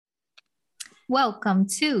Welcome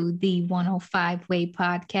to the 105 Way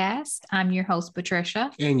podcast. I'm your host, Patricia.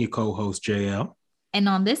 And your co-host, JL. And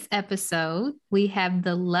on this episode, we have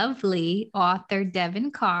the lovely author,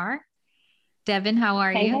 Devin Carr. Devin, how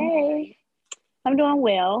are you? Hey, I'm doing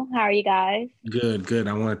well. How are you guys? Good.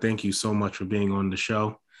 I want to thank you so much for being on the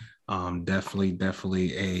show.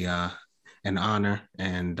 Definitely an honor.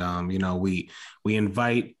 And, we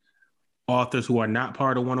invite authors who are not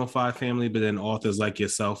part of 105 family, but then authors like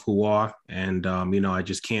yourself who are. And, I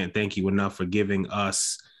just can't thank you enough for giving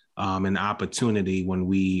us an opportunity when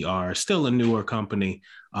we are still a newer company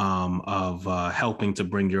of helping to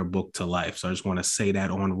bring your book to life. So I just want to say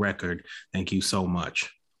that on record. Thank you so much.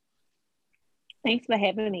 Thanks for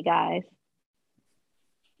having me, guys.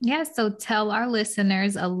 Yeah, so tell our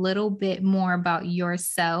listeners a little bit more about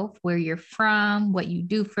yourself, where you're from, what you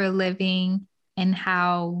do for a living, and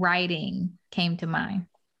how writing came to mind.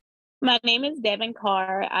 My name is Devin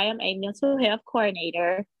Carr. I am a mental health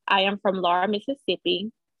coordinator. I am from Laura,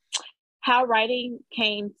 Mississippi. How writing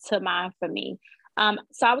came to mind for me.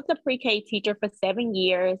 So I was a pre-K teacher for 7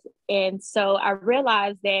 years. And so I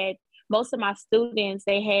realized that most of my students,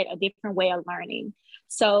 they had a different way of learning.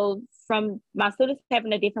 So from my students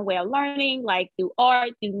having a different way of learning, like through art,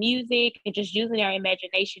 through music, and just using their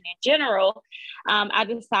imagination in general, I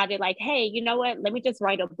decided like, hey, you know what? Let me just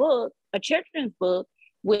write a book, a children's book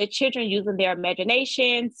with children using their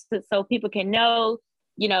imaginations so people can know,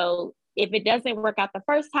 if it doesn't work out the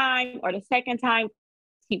first time or the second time,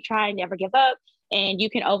 keep trying, never give up, and you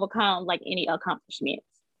can overcome like any accomplishments.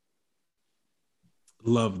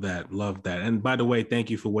 Love that. And by the way, thank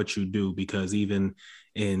you for what you do, because even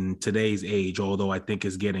in today's age, although I think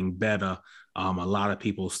it's getting better, a lot of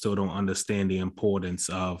people still don't understand the importance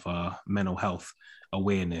of mental health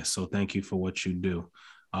awareness. So thank you for what you do.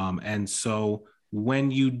 And so when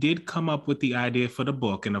you did come up with the idea for the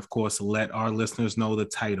book, and of course, let our listeners know the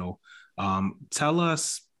title, tell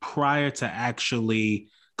us prior to actually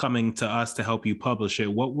coming to us to help you publish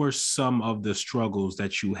it, what were some of the struggles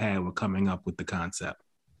that you had with coming up with the concept?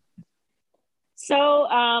 So,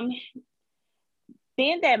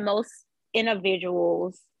 being that most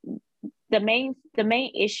individuals, the main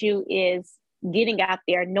issue is getting out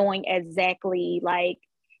there, knowing exactly like,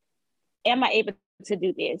 am I able to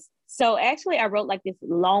do this? So actually, I wrote like this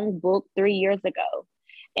long book 3 years ago,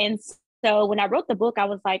 and so when I wrote the book, I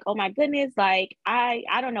was like, oh my goodness, like I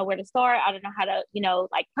don't know where to start. I don't know how to,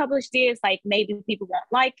 like publish this. Like maybe people won't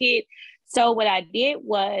like it. So what I did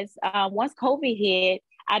was once COVID hit,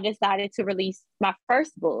 I decided to release my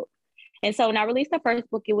first book. And so when I released the first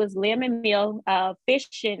book, it was Limb and Mill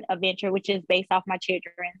Fishing Adventure, which is based off my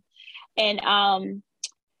children. And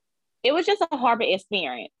it was just a horrible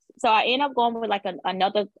experience. So I ended up going with like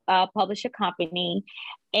another publisher company.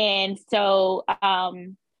 And so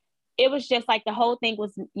it was just like the whole thing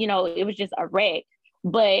was, it was just a wreck.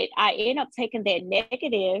 But I ended up taking that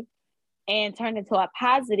negative and turned into a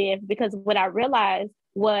positive, because what I realized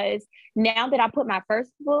was now that I put my first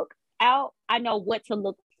book out, I know what to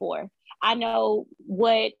look for. I know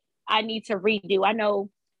what I need to redo. I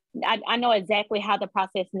know exactly how the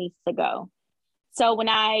process needs to go. So when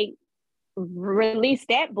I released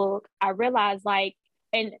that book, I realized like,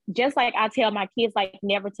 and just like I tell my kids, like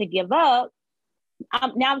never to give up,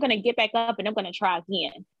 I'm going to get back up and I'm going to try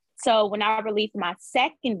again. So when I released my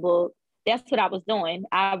second book, that's what I was doing.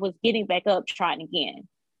 I was getting back up, trying again.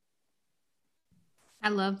 I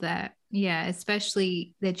love that. Yeah,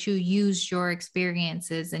 especially that you use your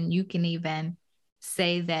experiences, and you can even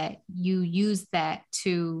say that you use that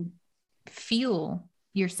to fuel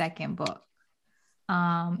your second book.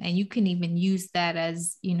 And you can even use that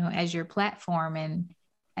as, as your platform and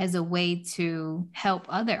as a way to help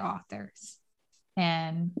other authors.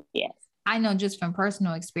 And yes, I know just from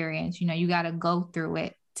personal experience, you got to go through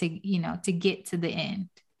it to get to the end.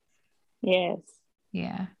 Yes.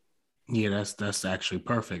 Yeah. Yeah, that's actually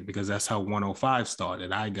perfect, because that's how 105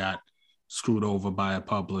 started. I got screwed over by a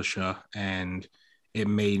publisher, and it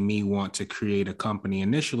made me want to create a company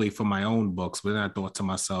initially for my own books. But then I thought to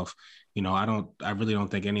myself, I really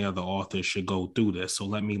don't think any other author should go through this. So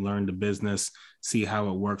let me learn the business, see how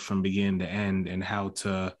it works from beginning to end, and how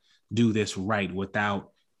to do this right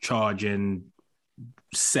without charging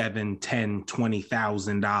 $7,000, $10,000,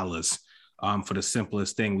 $20,000 for the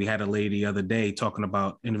simplest thing. We had a lady the other day talking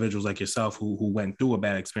about individuals like yourself who went through a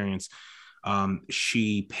bad experience.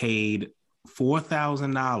 She paid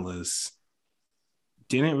 $4,000,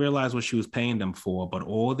 didn't realize what she was paying them for, but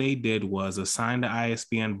all they did was assign the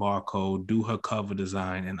ISBN barcode, do her cover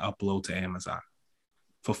design, and upload to Amazon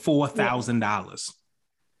for $4,000.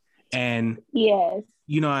 And yes,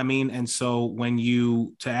 You know what I mean? And so when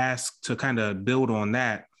to kind of build on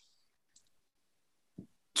that,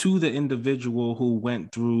 to the individual who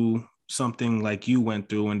went through something like you went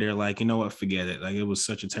through, and they're like, you know what, forget it. Like, it was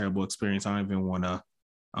such a terrible experience. I don't even want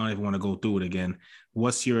to go through it again.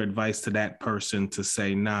 What's your advice to that person to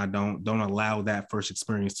say, nah, don't allow that first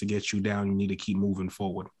experience to get you down. You need to keep moving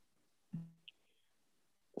forward.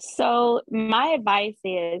 So my advice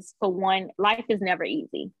is, for one, life is never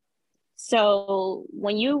easy. So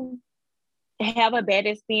when you have a bad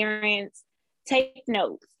experience, take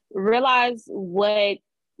notes, realize what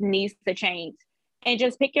needs to change, and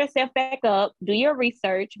just pick yourself back up, do your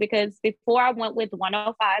research. Because before I went with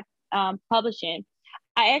 105 Publishing,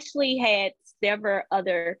 I actually had several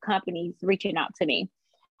other companies reaching out to me.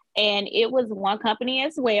 And it was one company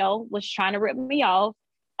as well, was trying to rip me off.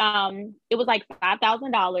 It was like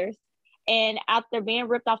 $5,000. And after being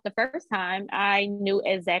ripped off the first time, I knew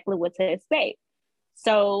exactly what to expect.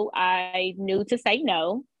 So I knew to say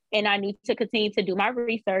no, and I knew to continue to do my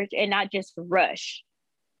research and not just rush.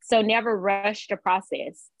 So never rush the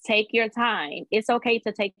process. Take your time. It's okay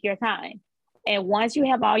to take your time. And once you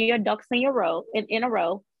have all your ducks in a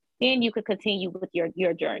row, then you could continue with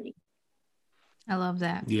your journey. I love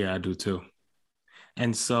that. Yeah, I do too.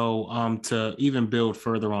 And so to even build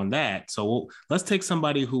further on that, so let's take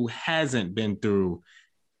somebody who hasn't been through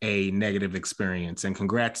a negative experience, and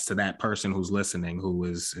congrats to that person who's listening, who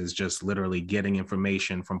is just literally getting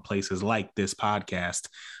information from places like this podcast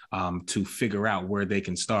to figure out where they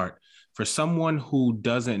can start. For someone who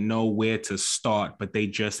doesn't know where to start, but they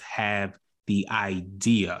just have the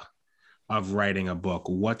idea of writing a book,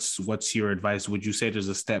 what's your advice? Would you say there's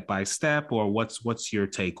a step-by-step, or what's your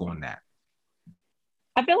take on that?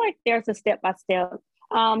 I feel like there's a step-by-step.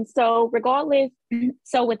 So regardless,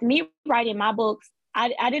 so with me writing my books,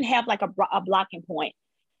 I didn't have like a blocking point.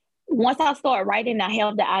 Once I start writing, I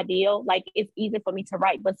have the ideal, like it's easy for me to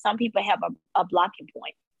write, but some people have a blocking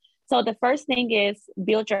point. So the first thing is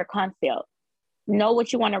build your concept. Know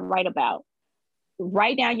what you want to write about.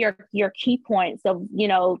 Write down your key points of,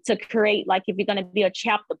 to create, like if you're going to be a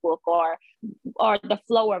chapter book or the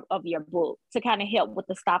flow of your book, to kind of help with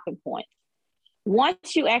the stopping point.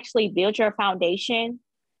 Once you actually build your foundation,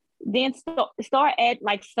 then start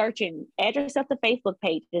searching, add yourself to Facebook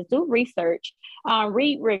pages, do research,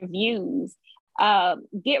 read reviews,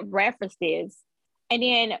 get references. And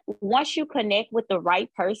then once you connect with the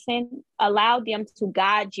right person, allow them to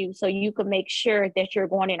guide you so you can make sure that you're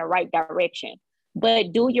going in the right direction.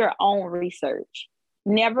 But do your own research.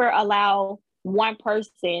 Never allow one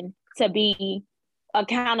person to be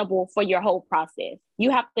accountable for your whole process.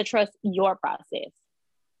 You have to trust your process.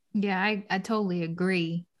 Yeah, I totally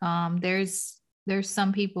agree. There's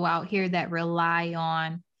some people out here that rely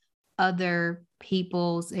on other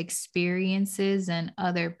people's experiences and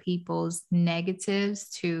other people's negatives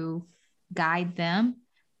to guide them.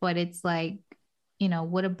 But it's like,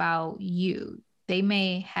 what about you? They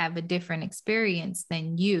may have a different experience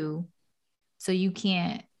than you. So you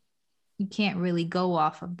can't really go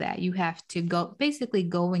off of that. You have to go basically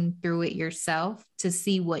going through it yourself to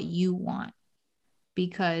see what you want.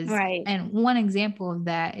 Because, right. And one example of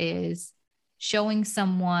that is showing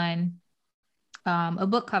someone a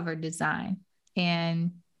book cover design,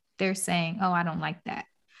 and they're saying, oh, I don't like that.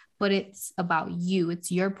 But it's about you. It's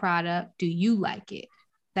your product. Do you like it?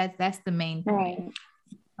 That's the main point.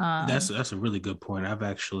 Right. That's a really good point. I've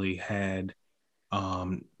actually had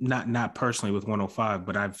not personally with 105,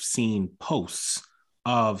 but I've seen posts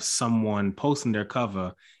of someone posting their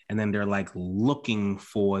cover, and then they're like looking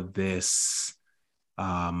for this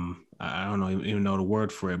I don't even know the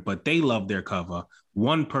word for it, but they love their cover.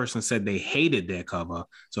 One person said they hated their cover,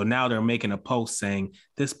 so now they're making a post saying,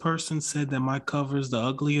 this person said that my cover is the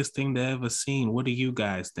ugliest thing they ever seen. What do you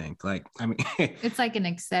guys think? Like, I mean, it's like an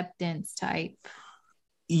acceptance type.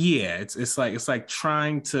 Yeah, it's like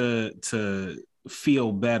trying to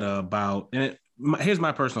feel better about, and here's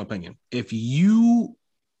my personal opinion. If you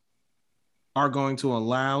are going to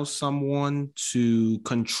allow someone to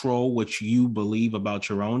control what you believe about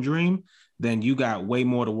your own dream, then you got way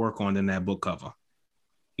more to work on than that book cover.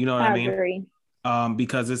 You know what I mean? Agree.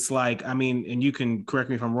 Because it's like, I mean, and you can correct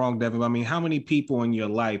me if I'm wrong, Devin, but I mean, how many people in your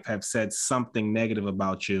life have said something negative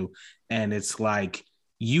about you, and it's like,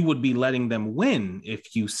 you would be letting them win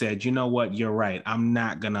if you said, you know what, you're right, I'm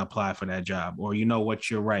not going to apply for that job. Or, you know what,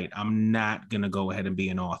 you're right, I'm not going to go ahead and be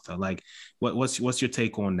an author. Like, what's your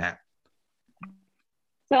take on that?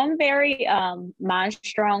 So I'm very mind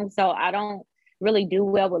strong, so I don't really do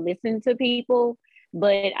well with listening to people,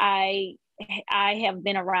 but I have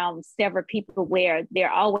been around several people where they're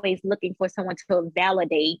always looking for someone to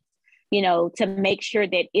validate to make sure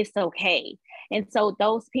that it's okay. And so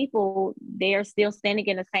those people, they're still standing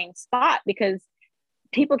in the same spot because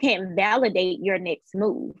people can't validate your next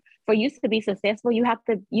move. For you to be successful, you have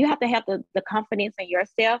to have the confidence in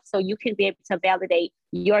yourself so you can be able to validate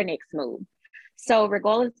your next move. So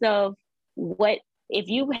regardless of what, if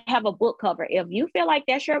you have a book cover, if you feel like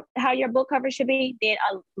that's how your book cover should be, then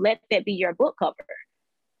let that be your book cover.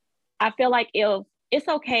 I feel like if it's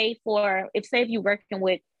okay if say if you're working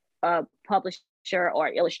with a publisher or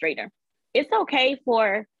illustrator, it's okay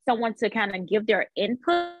for someone to kind of give their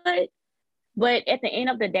input. But at the end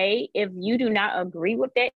of the day, if you do not agree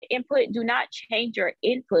with that input, do not change your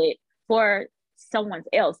input for someone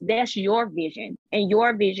else. That's your vision, and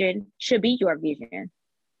your vision should be your vision.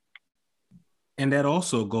 And that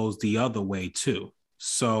also goes the other way too.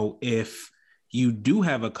 So if you do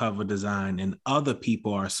have a cover design and other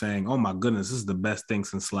people are saying, oh my goodness, this is the best thing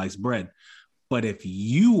since sliced bread. But if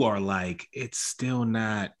you are like, it's still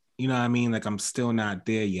not, you know what I mean? Like, I'm still not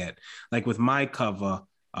there yet. Like with my cover,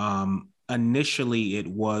 initially it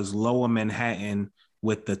was Lower Manhattan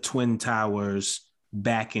with the Twin Towers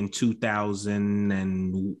back in 2000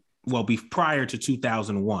 and prior to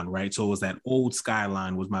 2001, right? So it was that old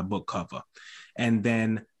skyline was my book cover. And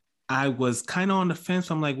then I was kind of on the fence.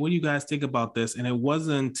 I'm like, what do you guys think about this? And it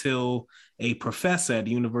wasn't until a professor at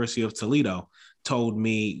the University of Toledo told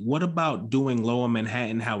me, what about doing Lower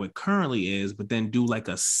Manhattan how it currently is, but then do like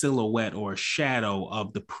a silhouette or a shadow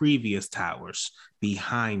of the previous towers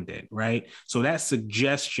behind it, right? So that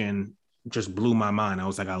suggestion just blew my mind. I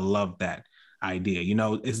was like, I love that idea.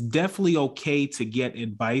 It's definitely okay to get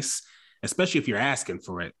advice, especially if you're asking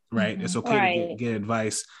for it, right? Mm-hmm. It's okay to get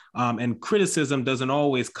advice. And criticism doesn't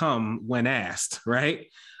always come when asked, right?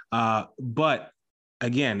 But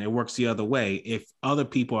again, it works the other way. If other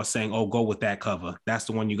people are saying, oh, go with that cover, that's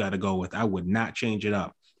the one you got to go with, I would not change it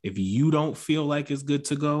up. If you don't feel like it's good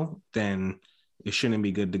to go, then it shouldn't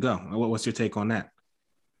be good to go. What's your take on that?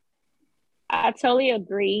 I totally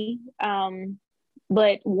agree.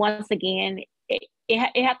 But once again,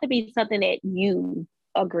 it has to be something that you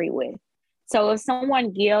agree with. So if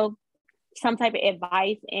someone gives some type of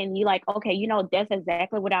advice and you like, okay, that's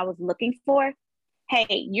exactly what I was looking for. Hey,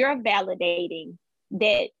 you're validating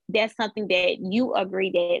that that's something that you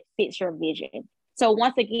agree that fits your vision. So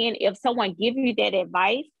once again, if someone gives you that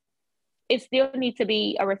advice, it still needs to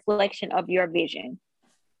be a reflection of your vision.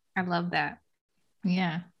 I love that.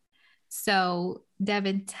 Yeah. So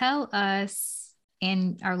Devin, tell us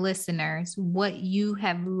and our listeners what you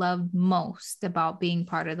have loved most about being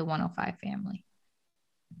part of the 105 family.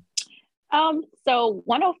 So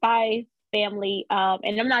 105 family,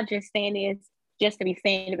 and I'm not just saying this just to be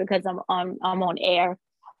saying it because I'm on air.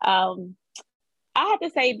 I have to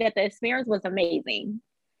say that the experience was amazing.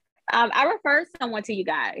 I referred someone to you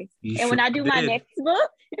guys, when I do my next book,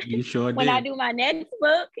 you sure when I do my next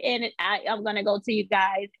book, and I'm gonna go to you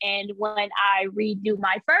guys, and when I redo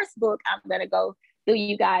my first book, I'm gonna go through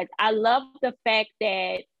you guys. I love the fact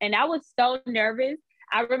that, and I was so nervous.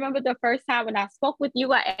 I remember the first time when I spoke with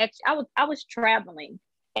you, I was traveling,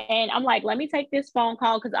 and I'm like, let me take this phone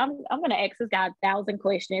call because I'm gonna ask this guy 1,000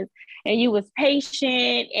 questions, and you was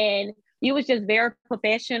patient and you was just very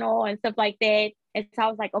professional and stuff like that. And so I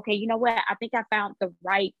was like, okay, you know what? I think I found the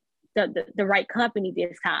right company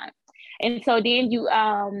this time. And so then you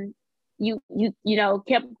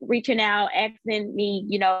kept reaching out, asking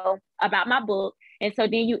me, about my book. And so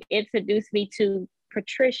then you introduced me to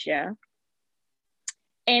Patricia.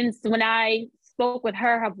 And so when I spoke with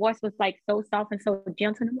her voice was like so soft and so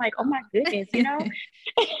gentle. And I'm like, oh my goodness,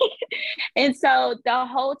 And so the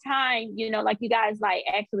whole time, like you guys like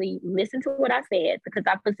actually listen to what I said, because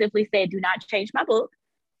I specifically said, do not change my book.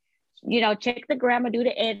 Check the grammar, do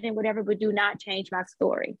the editing, whatever, but do not change my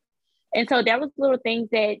story. And so there was little things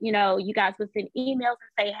that, you guys would send emails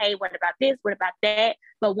and say, hey, what about this? What about that?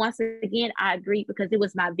 But once again, I agreed because it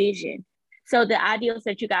was my vision. So the ideals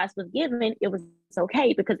that you guys was given, it was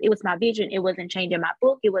okay because it was my vision. It wasn't changing my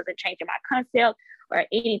book. It wasn't changing my concept or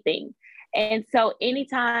anything. And so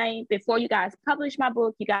anytime before you guys published my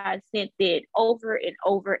book, you guys sent it over and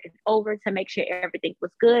over and over to make sure everything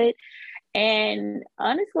was good. And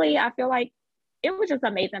honestly, I feel like it was just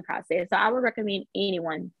an amazing process. So I would recommend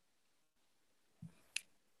anyone.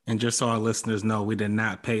 And just so our listeners know, we did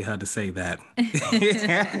not pay her to say that.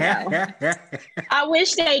 No. I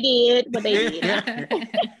wish they did, but they did.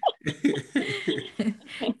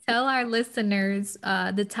 Tell our listeners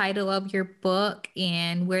the title of your book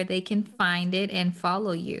and where they can find it and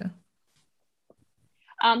follow you.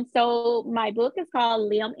 So my book is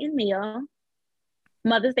called Liam and Mia,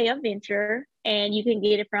 Mother's Day Adventure. and you can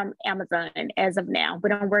get it from Amazon as of now.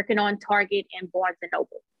 But I'm working on Target and Barnes and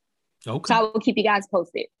Noble. Okay. So I will keep you guys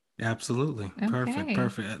posted. Absolutely. Okay.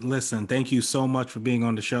 Perfect. Listen, thank you so much for being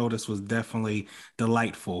on the show. This was definitely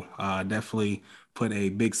delightful. Definitely put a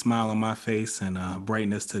big smile on my face and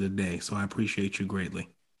brightness to the day. So I appreciate you greatly.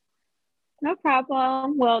 No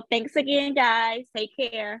problem. Well, thanks again, guys. Take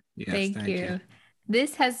care. Yes, Thank thank you. you.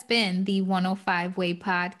 This has been the 105 Way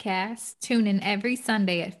Podcast. Tune in every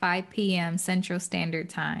Sunday at 5 p.m. Central Standard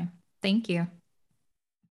Time. Thank you.